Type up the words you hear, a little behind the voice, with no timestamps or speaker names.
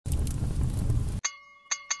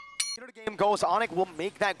the game goes, ONIC will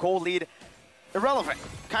make that goal lead irrelevant.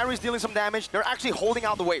 kairi's dealing some damage. They're actually holding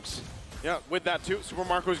out the waves. Yeah, with that too, Super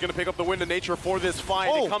Marco is going to pick up the win to nature for this fight.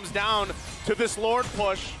 Oh. It comes down to this Lord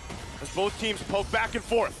push as both teams poke back and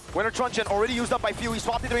forth. Winter Truncheon already used up by few. He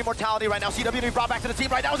swapped into immortality right now. CW to be brought back to the team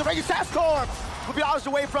right now. It's a regular Sascorp. Will be hours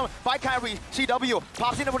away from by kairi. CW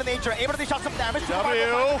pops in with the nature, able to dish out some damage. Kill.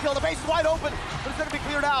 The base is wide open, but it's going to be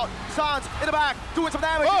cleared out. Sans in the back, doing some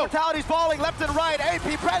damage. Immortality's falling left and right. AP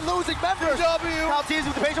BREN losing members. Caltese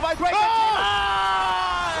with the patient by break.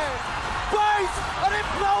 Base an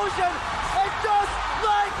implosion, and just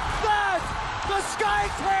like that, the Sky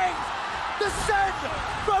Kings descend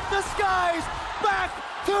from the skies back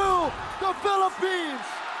to the Philippines.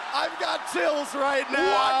 I've got chills right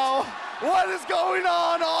now. What is going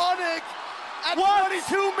on, ONIC? At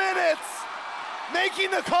 22 minutes,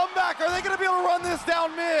 making the comeback. Are they going to be able to run this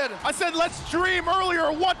down mid? I said let's dream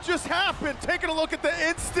earlier. What just happened? Taking a look at the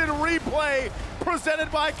instant replay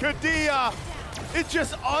presented by Kadia. It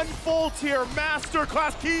just unfolds here.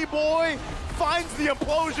 Masterclass Keyboy finds the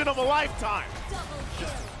implosion of a lifetime.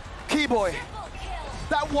 Keyboy.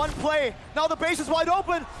 That one play. Now the base is wide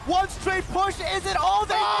open. One straight push. Is it all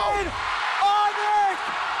they need? ONIC!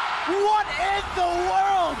 What in the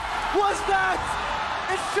world was that?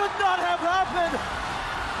 It should not have happened.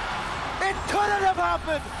 It couldn't have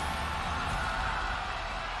happened.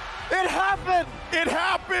 It happened. It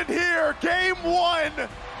happened here. Game one.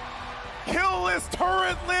 Killless,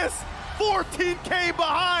 turretless, 14K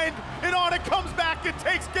behind, and ONIC comes back and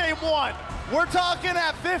takes game one. We're talking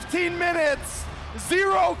at 15 minutes.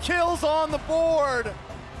 0 kills on the board.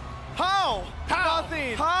 How?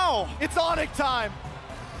 Nothing. How? It's ONIC time.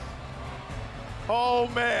 Oh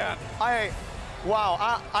man. I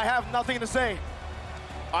have nothing to say.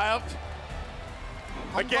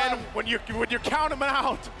 Again, when you count them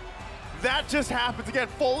out, that just happens again.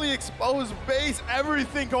 Fully exposed base,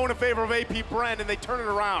 everything going in favor of AP BREN, and they turn it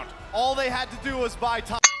around. All they had to do was buy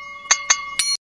time.